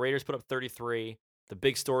listen, the Raiders put up 33. The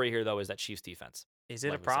big story here, though, is that Chiefs defense. Is it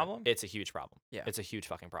Like a we said. problem? It's a huge problem. Yeah. It's a huge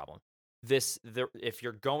fucking problem. If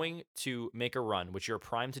you're going to make a run, which you're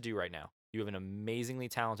primed to do right now, you have an amazingly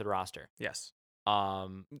talented roster. Yes.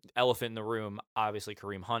 Elephant in the room, obviously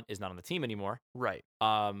Kareem Hunt is not on the team anymore. Right.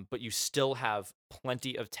 But you still have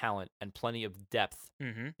plenty of talent and plenty of depth.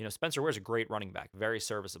 Mm-hmm. You know, Spencer Ware's a great running back, very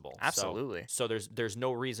serviceable. Absolutely. So there's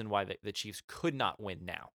no reason why the Chiefs could not win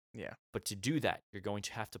now. Yeah. But to do that, you're going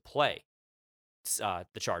to have to play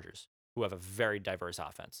the Chargers, who have a very diverse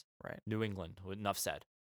offense. Right. New England, enough said.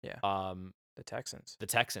 Yeah. The Texans. The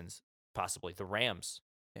Texans, possibly. The Rams.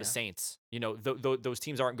 Yeah. The Saints. You know, those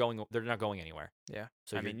teams aren't going. They're not going anywhere. Yeah.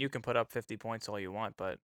 So I mean, you can put up 50 points all you want,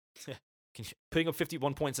 but putting up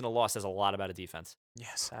 51 points in a loss says a lot about a defense.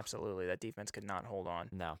 yes, absolutely, that defense could not hold on.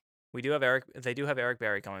 No. They do have Eric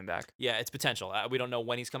Berry coming back. Yeah, it's potential. We don't know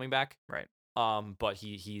when he's coming back. Right. But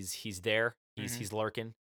he's there. Mhm. He's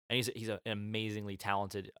lurking, and he's an amazingly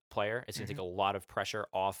talented player. It's gonna take Mhm. a lot of pressure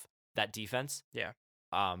off that defense. Yeah.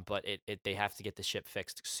 But they have to get the ship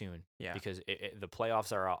fixed soon. Yeah. Because the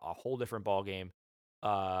playoffs are a whole different ball game.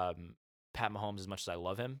 Pat Mahomes, as much as I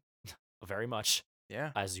love him, very much,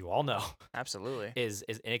 Yeah. as you all know, Absolutely. is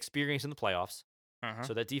inexperienced in the playoffs. Uh-huh.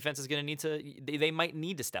 So that defense is gonna need to. They might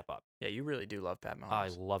need to step up. Yeah, you really do love Pat I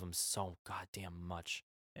Mahomes. love him so goddamn much.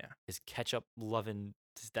 Yeah. His ketchup loving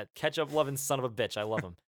son of a bitch. I love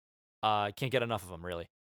him. Can't get enough of him, really.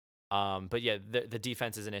 But yeah, the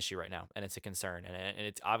defense is an issue right now, and it's a concern. And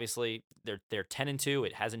it's obviously they're 10-2.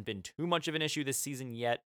 It hasn't been too much of an issue this season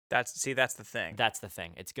yet. That's the thing. That's the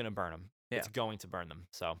thing. It's gonna burn them. Yeah. It's going to burn them.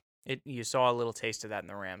 So. You saw a little taste of that in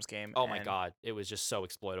the Rams game. Oh my and God, it was just so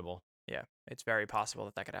exploitable. Yeah, it's very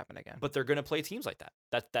possible that could happen again. But they're gonna play teams like that.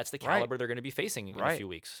 That's the Right. caliber they're gonna be facing in a Right. few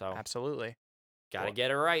weeks. So Absolutely. gotta Boy.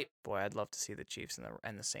 get it right. Boy, I'd love to see the Chiefs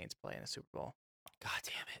and the Saints play in a Super Bowl. God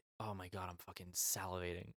damn it. Oh my God, I'm fucking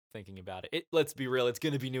salivating thinking about it. Let's be real, it's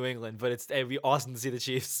going to be New England, but it'd be awesome to see the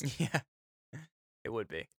Chiefs. Yeah. It would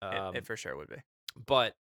be. Um, It for sure would be.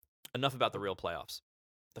 But enough about the real playoffs.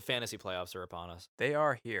 The fantasy playoffs are upon us. They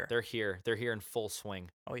are here. They're here. They're here in full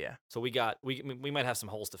swing. Oh yeah. So we might have some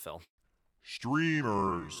holes to fill.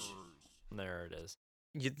 Streamers. There it is.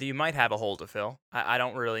 You might have a hole to fill. I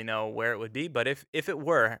don't really know where it would be, but if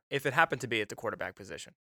it happened to be at the quarterback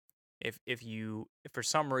position, if you for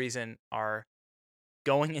some reason are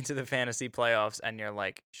going into the fantasy playoffs and you're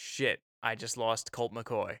like, shit, I just lost Colt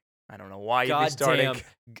McCoy. I don't know why you'd be God starting.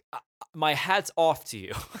 damn. My hat's off to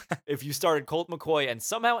you. If you started Colt McCoy and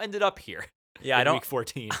somehow ended up here. Yeah, I in don't. Week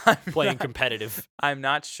 14, I'm playing not- competitive. I'm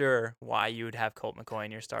not sure why you would have Colt McCoy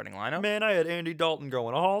in your starting lineup. Man, I had Andy Dalton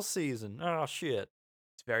going all season. Oh shit.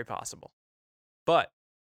 It's very possible. But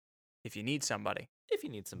if you need somebody, If you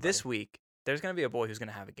need somebody. this week there's going to be a boy who's going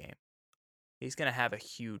to have a game. He's going to have a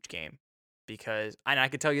huge game because, and I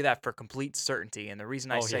can tell you that for complete certainty. And the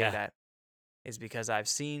reason I Oh, say yeah. that is because I've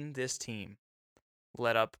seen this team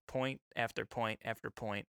let up point after point after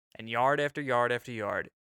point and yard after yard after yard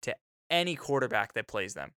to any quarterback that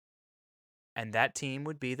plays them. And that team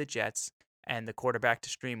would be the Jets, and the quarterback to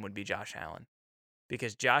stream would be Josh Allen.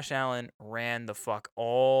 Because Josh Allen ran the fuck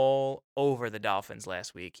all over the Dolphins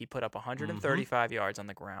last week. He put up 135 yards on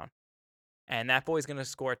the ground. And that boy's going to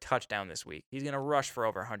score a touchdown this week. He's going to rush for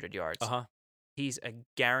over 100 yards. Uh-huh. He's a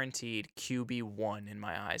guaranteed QB1 in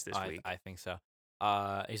my eyes this week. I think so.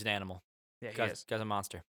 He's an animal. Yeah, he Guy's, is. guy's a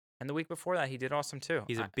monster. And the week before that, he did awesome too.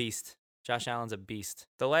 He's a beast. Josh Allen's a beast.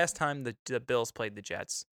 The last time the Bills played the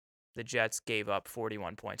Jets gave up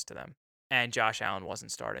 41 points to them. And Josh Allen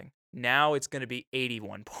wasn't starting. Now it's going to be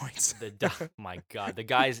 81 points. My God. The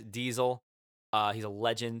guy's Diesel. He's a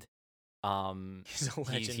legend. He's a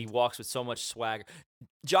legend. He walks with so much swagger.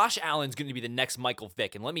 Josh Allen's going to be the next Michael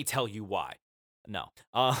Vick, and let me tell you why. No.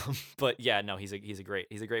 But yeah, no, he's a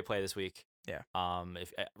great player this week. Yeah.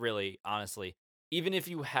 If really honestly, even if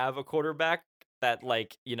you have a quarterback that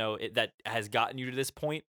that has gotten you to this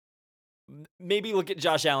point, maybe look at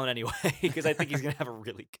Josh Allen anyway because I think he's gonna have a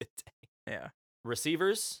really good day. Yeah.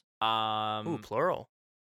 Receivers, Ooh, plural.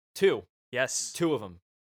 two Yes. of them.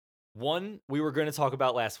 One we were going to talk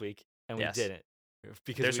about last week and we Yes. didn't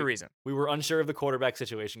because There's a reason. we were unsure of the quarterback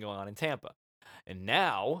situation going on in Tampa, and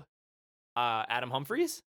now Adam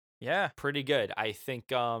Humphries, Yeah. pretty good. I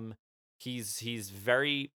think he's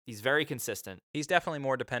very consistent. He's definitely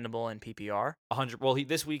more dependable in PPR. 100. Well,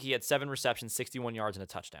 this week he had 7 receptions, 61 yards, and a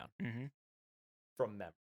touchdown Mm-hmm. from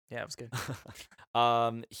them. Yeah, it was good.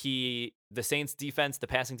 The Saints defense, the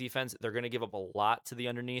passing defense, they're going to give up a lot to the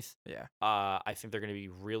underneath. Yeah. I think they're going to be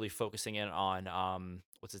really focusing in on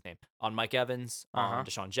what's his name? On Mike Evans, on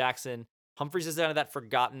Deshaun Jackson. Humphries is kind of that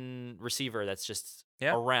forgotten receiver that's just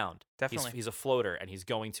around. Definitely. He's a floater and he's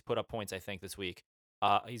going to put up points, I think, this week.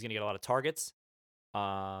 He's going to get a lot of targets.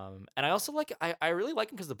 And I also I really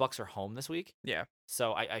like him because the Bucks are home this week. Yeah.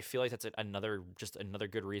 So I feel like that's another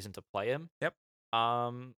good reason to play him. Yep.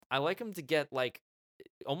 I like him to get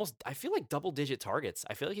almost, I feel like double-digit targets.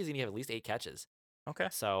 I feel like he's going to have at least 8 catches. Okay.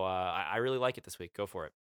 So I really like it this week. Go for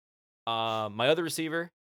it. My other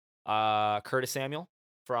receiver, Curtis Samuel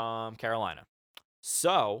from Carolina.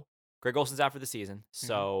 So Greg Olson's out for the season.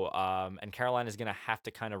 So and Carolina's going to have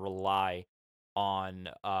to kind of rely on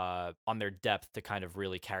their depth to kind of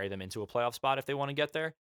really carry them into a playoff spot if they want to get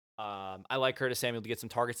there. I like Curtis Samuel to get some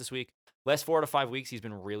targets this week. Last 4 to 5 weeks, he's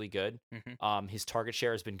been really good. His target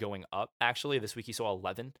share has been going up. Actually, this week he saw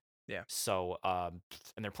 11. Yeah. So, and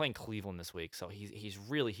they're playing Cleveland this week, so he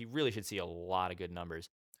really should see a lot of good numbers.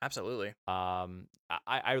 Absolutely.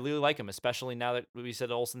 I really like him, especially now that we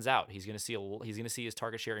said Olsen's out. He's gonna see his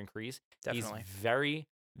target share increase. Definitely. He's very,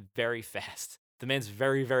 very fast. The man's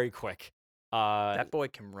very, very quick. That boy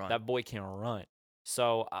can run. That boy can run.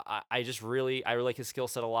 So I really like his skill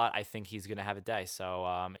set a lot. I think he's gonna have a day.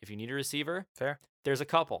 So if you need a receiver, Fair. there's a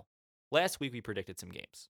couple. Last week we predicted some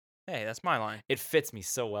games. Hey, that's my line. It fits me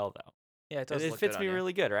so well though. Yeah, it does. It look fits good me on you.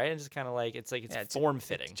 really good, right? It's just kind of like it's form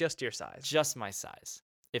fitting. It's just your size. Just my size.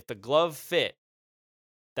 If the glove fit,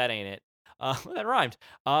 that ain't it. That rhymed.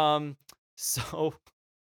 So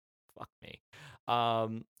fuck me.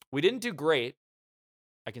 We didn't do great.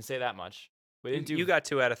 I can say that much. We didn't do. You got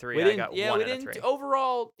 2 out of 3. We I didn't. got Yeah, 1 we out didn't. of 3.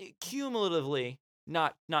 Overall, cumulatively,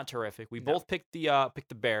 not terrific. We No. both picked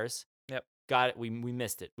the Bears. Yep. Got it. We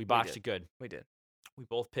missed it. We botched it good. We did. We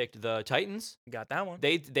both picked the Titans. You got that one.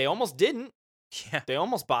 They almost didn't. Yeah. They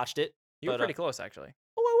almost botched it. You were but, pretty close, actually.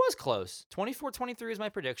 Oh, I was close. 24-23 is my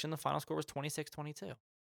prediction. The final score was 26-22.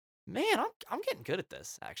 Man, I'm getting good at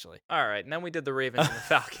this, actually. All right, and then we did the Ravens and the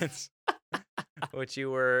Falcons, which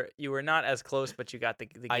you were not as close, but you got the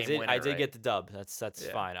game winner. I did right? get the dub. That's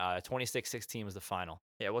Yeah. fine. 26-16 was the final.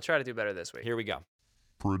 Yeah, we'll try to do better this week. Here we go.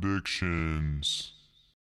 Predictions.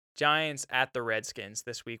 Giants at the Redskins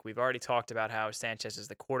this week. We've already talked about how Sanchez is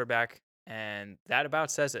the quarterback, and that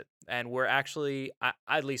about says it. And we're actually,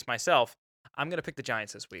 at least myself, I'm gonna pick the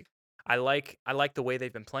Giants this week. I like the way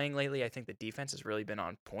they've been playing lately. I think the defense has really been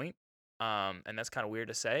on point. And that's kind of weird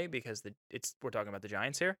to say because we're talking about the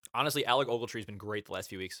Giants here. Honestly, Alec Ogletree's been great the last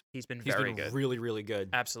few weeks. He's been He's very been good. really, really good.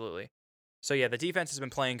 Absolutely. So yeah, the defense has been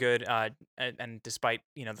playing good. And despite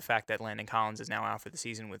the fact that Landon Collins is now out for the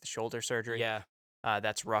season with shoulder surgery, Yeah.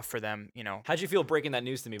 that's rough for them. How'd you feel breaking that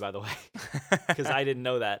news to me, by the way? Because I didn't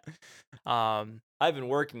know that. I've been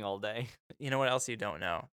working all day. You know what else you don't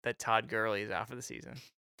know? That Todd Gurley is out for the season.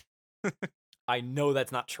 I know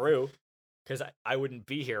that's not true because I wouldn't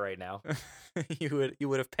be here right now. You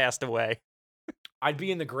would have passed away. I'd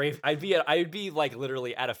be in the grave. I'd be like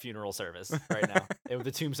literally at a funeral service right now. And the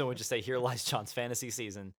tombstone would just say, "Here lies John's fantasy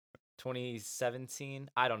season, 2017."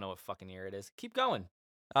 I don't know what fucking year it is. Keep going.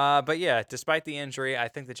 But yeah, despite the injury, I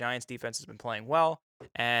think the Giants defense has been playing well,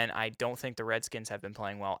 and I don't think the Redskins have been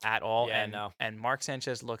playing well at all. Yeah, no. And Mark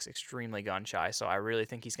Sanchez looks extremely gun shy, so I really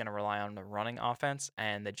think he's going to rely on the running offense,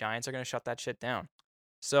 and the Giants are going to shut that shit down.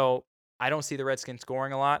 So I don't see the Redskins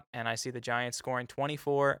scoring a lot, and I see the Giants scoring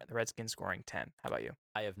 24, the Redskins scoring 10. How about you?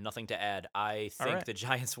 I have nothing to add. I All think right. the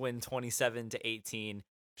Giants win 27-18.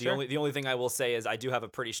 Sure. The only thing I will say is I do have a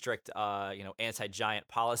pretty strict anti-Giant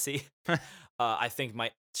policy. I think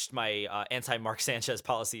my anti-Mark Sanchez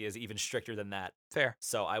policy is even stricter than that. Fair.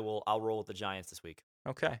 So I'll roll with the Giants this week.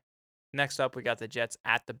 Okay. Next up, we got the Jets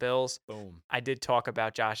at the Bills. Boom. I did talk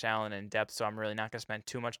about Josh Allen in depth, so I'm really not going to spend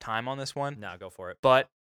too much time on this one. No, go for it. But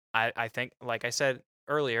I think, like I said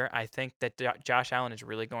earlier, I think that Josh Allen is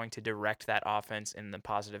really going to direct that offense in the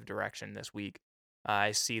positive direction this week.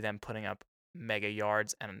 I see them putting up mega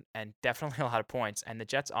yards and definitely a lot of points. And the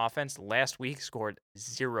Jets offense last week scored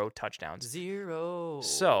 0 touchdowns. 0.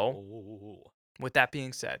 So, with that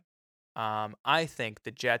being said, I think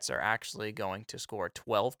the Jets are actually going to score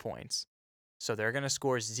 12 points. So they're going to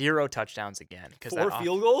score 0 touchdowns again. 4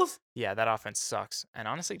 field goals? Yeah, that offense sucks. And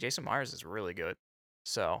honestly, Jason Myers is really good.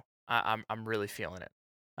 So I'm really feeling it.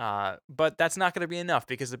 But that's not going to be enough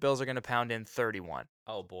because the Bills are going to pound in 31.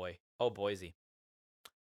 Oh boy. Oh Boise.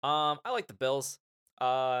 I like the Bills.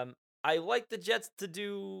 I like the Jets to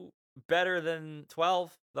do better than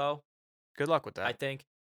 12 though. Good luck with that. I think.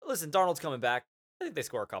 Listen, Darnold's coming back. I think they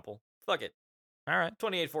score a couple. Fuck it. All right.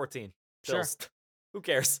 28-14. Sure. Bills. Who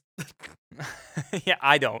cares? Yeah,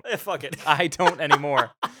 I don't. Fuck it. I don't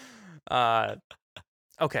anymore.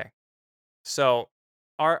 Okay. So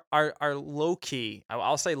our low key,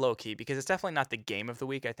 I'll say low key because it's definitely not the game of the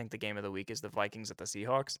week. I think the game of the week is the Vikings at the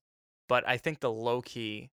Seahawks. But I think the low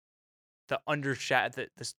key, the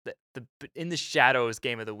in the shadows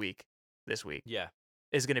game of the week this week Yeah,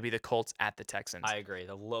 is going to be the Colts at the Texans. I agree.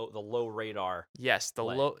 The low radar. Yes, the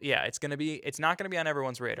play. low. Yeah, it's not going to be on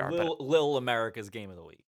everyone's radar. Lil America's game of the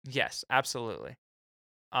week. Yes, absolutely.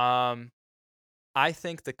 I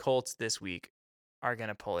think the Colts this week are going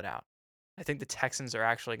to pull it out. I think the Texans are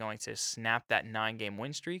actually going to snap that 9-game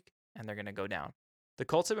win streak, and they're going to go down. The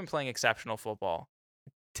Colts have been playing exceptional football.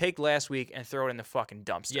 Take last week and throw it in the fucking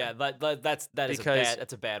dumpster. Yeah,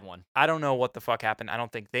 that's a bad one. I don't know what the fuck happened. I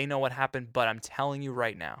don't think they know what happened, but I'm telling you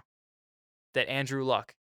right now that Andrew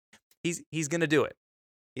Luck, he's going to do it.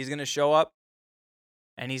 He's going to show up,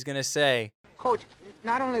 and he's going to say, Coach,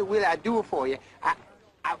 not only will I do it for you,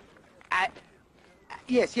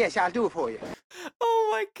 yes, I'll do it for you. Oh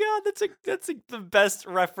my god, that's the best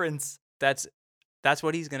reference. That's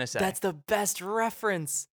what he's going to say. That's the best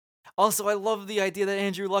reference. Also, I love the idea that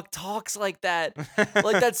Andrew Luck talks like that.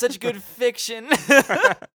 Like that's such good fiction.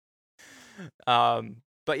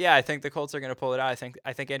 But yeah, I think the Colts are going to pull it out.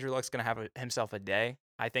 I think Andrew Luck's going to have himself a day.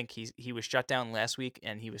 I think he was shut down last week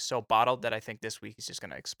and he was so bottled that I think this week he's just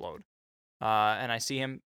going to explode. And I see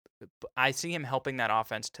him helping that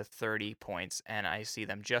offense to 30 points, and I see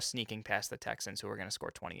them just sneaking past the Texans, who are going to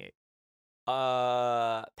score 28.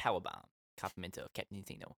 Powerbomb. Complimento, Captain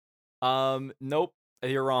Nintendo. Nope,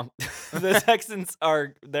 you're wrong. The Texans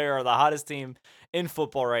are the hottest team in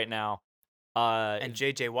football right now. And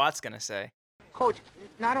J.J. Watt's going to say, Coach,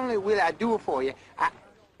 not only will I do it for you,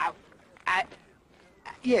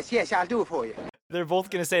 yes, I'll do it for you. They're both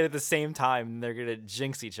going to say it at the same time, and they're going to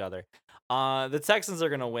jinx each other. The Texans are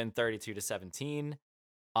going to win 32-17.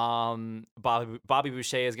 Bobby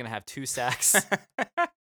Boucher is going to have 2 sacks.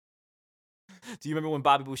 Do you remember when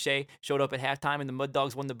Bobby Boucher showed up at halftime and the Mud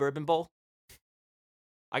Dogs won the Bourbon Bowl?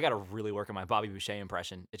 I got to really work on my Bobby Boucher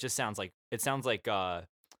impression. It sounds like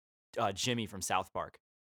Jimmy from South Park.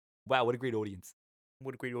 Wow, what a great audience.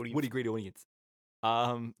 What a great audience. What a great audience.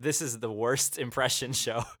 This is the worst impression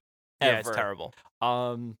show ever. Yeah, it's terrible.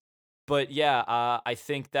 But yeah, I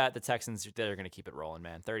think that the Texans, they're going to keep it rolling,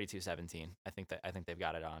 man. 32-17. I think they've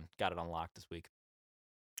got it on lock this week.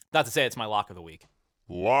 Not to say it's my lock of the week.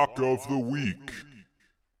 Lock of the week.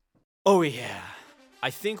 Oh yeah. I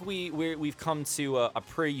think we've come to a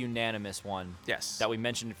pretty unanimous one. Yes. That we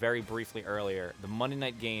mentioned very briefly earlier. The Monday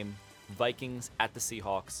night game, Vikings at the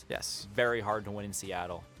Seahawks. Yes. Very hard to win in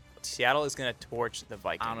Seattle. Seattle is going to torch the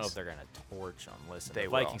Vikings. I don't know if they're going to torch them. Listen, They the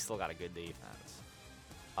will. Vikings still got a good defense.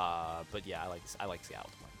 But yeah, I like Seattle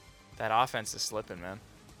to win. That offense is slipping, man.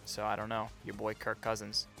 So I don't know. Your boy Kirk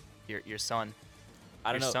Cousins, your son.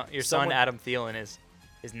 I don't know. Your son Adam Thielen is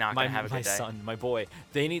not going to have a good my day. son, my boy.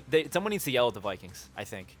 Someone needs to yell at the Vikings, I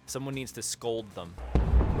think. Someone needs to scold them.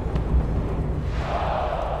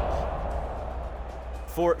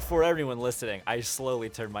 For everyone listening, I slowly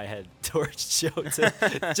turned my head towards Joe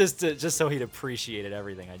just so he'd appreciated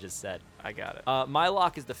everything I just said. I got it. My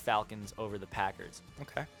lock is the Falcons over the Packers.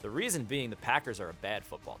 Okay. The reason being the Packers are a bad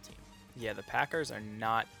football team. Yeah, the Packers are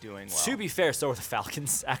not doing well. To be fair, so are the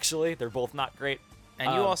Falcons, actually. They're both not great.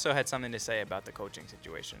 And you also had something to say about the coaching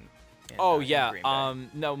situation. In Green Bay.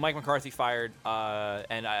 No, Mike McCarthy fired,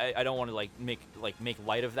 and I don't want to make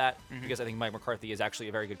light of that because I think Mike McCarthy is actually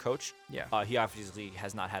a very good coach. Yeah. He obviously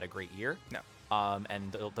has not had a great year. No.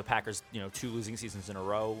 And the Packers, 2 losing seasons in a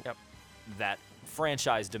row. Yep. That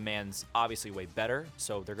franchise demands obviously way better,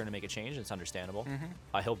 so they're going to make a change. It's understandable.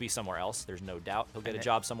 He'll be somewhere else. There's no doubt he'll get a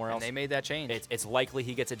job somewhere else. And they made that change. It's likely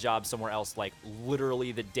he gets a job somewhere else. Like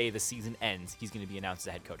literally the day the season ends, he's going to be announced as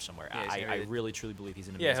a head coach somewhere. Yeah, I really truly believe he's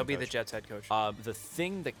an amazing Yeah, he'll be coach. the Jets head coach.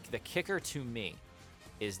 The kicker to me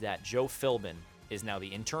is that Joe Philbin is now the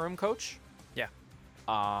interim coach. Yeah.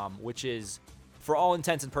 Which is, for all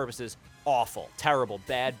intents and purposes, awful, terrible,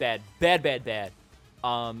 bad.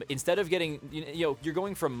 Instead of getting, you're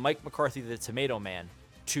going from Mike McCarthy, the Tomato Man,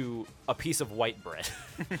 to a piece of white bread.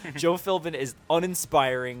 Joe Philbin is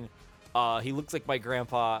uninspiring. He looks like my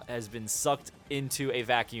grandpa has been sucked into a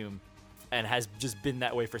vacuum and has just been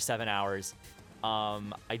that way for 7 hours.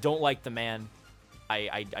 I don't like the man.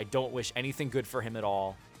 I don't wish anything good for him at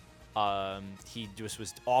all. He just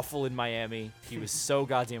was awful in Miami. He was so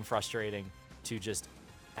goddamn frustrating to just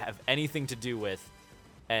have anything to do with.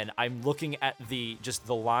 And I'm looking at the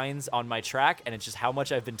lines on my track, and it's just how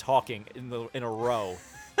much I've been talking in a row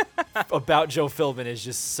about Joe Philbin is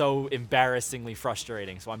just so embarrassingly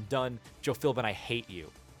frustrating. So I'm done. Joe Philbin, I hate you.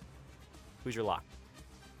 Who's your lock?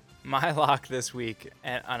 My lock this week,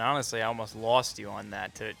 and honestly, I almost lost you on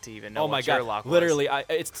that to even know what your lock was. Literally,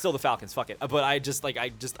 it's still the Falcons. Fuck it. But I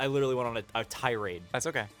literally went on a tirade. That's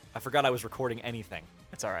okay. I forgot I was recording anything.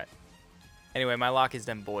 That's all right. Anyway, my lock is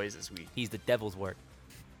them boys this week. He's the devil's work.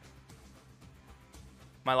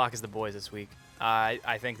 My lock is the boys this week.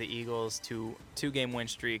 I think the Eagles' two-game win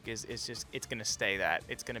streak is just, it's going to stay that.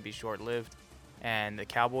 It's going to be short-lived. And the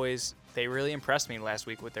Cowboys, they really impressed me last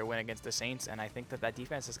week with their win against the Saints, and I think that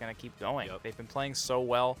defense is going to keep going. Yep. They've been playing so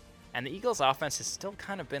well, and the Eagles' offense has still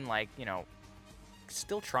kind of been like,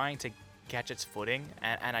 still trying to catch its footing,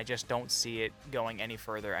 and I just don't see it going any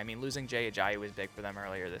further. I mean, losing Jay Ajayi was big for them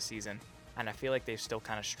earlier this season, and I feel like they've still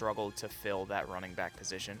kind of struggled to fill that running back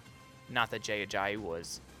position. Not that Jay Ajayi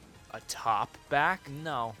was a top back,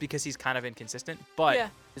 No. because he's kind of inconsistent, but Yeah.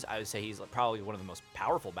 I would say he's probably one of the most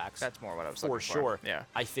powerful backs. that's more what I was for looking sure. Yeah.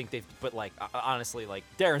 I think honestly,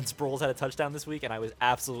 Darren Sproles had a touchdown this week, and I was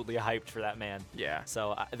absolutely hyped for that man. Yeah.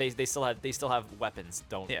 So they still have weapons,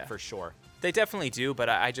 for sure. They definitely do, but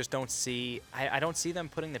I just don't see I don't see them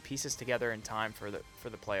putting the pieces together in time for the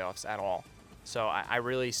playoffs at all. So I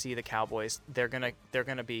really see the Cowboys. They're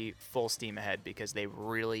gonna be full steam ahead because they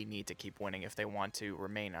really need to keep winning if they want to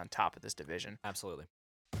remain on top of this division. Absolutely.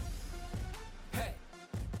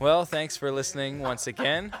 Well, thanks for listening once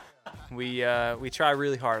again. We try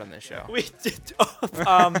really hard on this show. We did.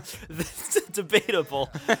 This is debatable,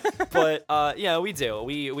 but yeah, we do.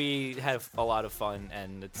 We have a lot of fun,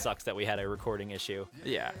 and it sucks that we had a recording issue.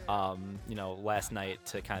 Yeah. Last night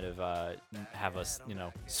to kind of have us,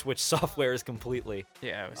 switch softwares completely.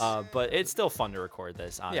 Yeah. It was, But it's still fun to record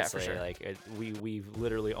this. Honestly, Yeah, for sure. We've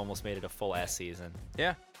literally almost made it a full ass season.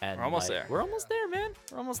 yeah. And We're almost there. We're almost there, man.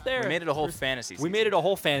 We're almost there. We made it a whole fantasy season. We made it a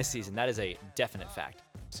whole fantasy season. That is a definite fact.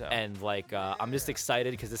 So. And I'm just excited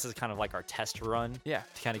because this is kind of like our test run. Yeah.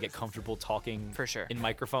 To kind of get comfortable talking For sure. in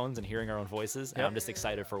microphones and hearing our own voices. And Yep. I'm just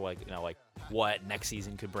excited for what next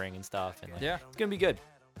season could bring and stuff. And Yeah. it's gonna be good.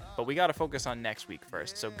 But we got to focus on next week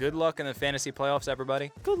first. So good luck in the fantasy playoffs,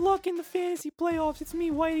 everybody. Good luck in the fantasy playoffs. It's me,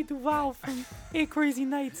 Whitey Duval from 8 Crazy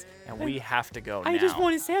Nights. And we have to go now. I just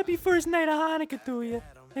want to say happy first night of Hanukkah to you.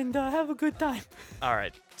 And have a good time. All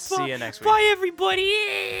right. See you next week. Bye, everybody.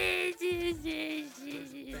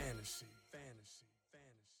 Fantasy.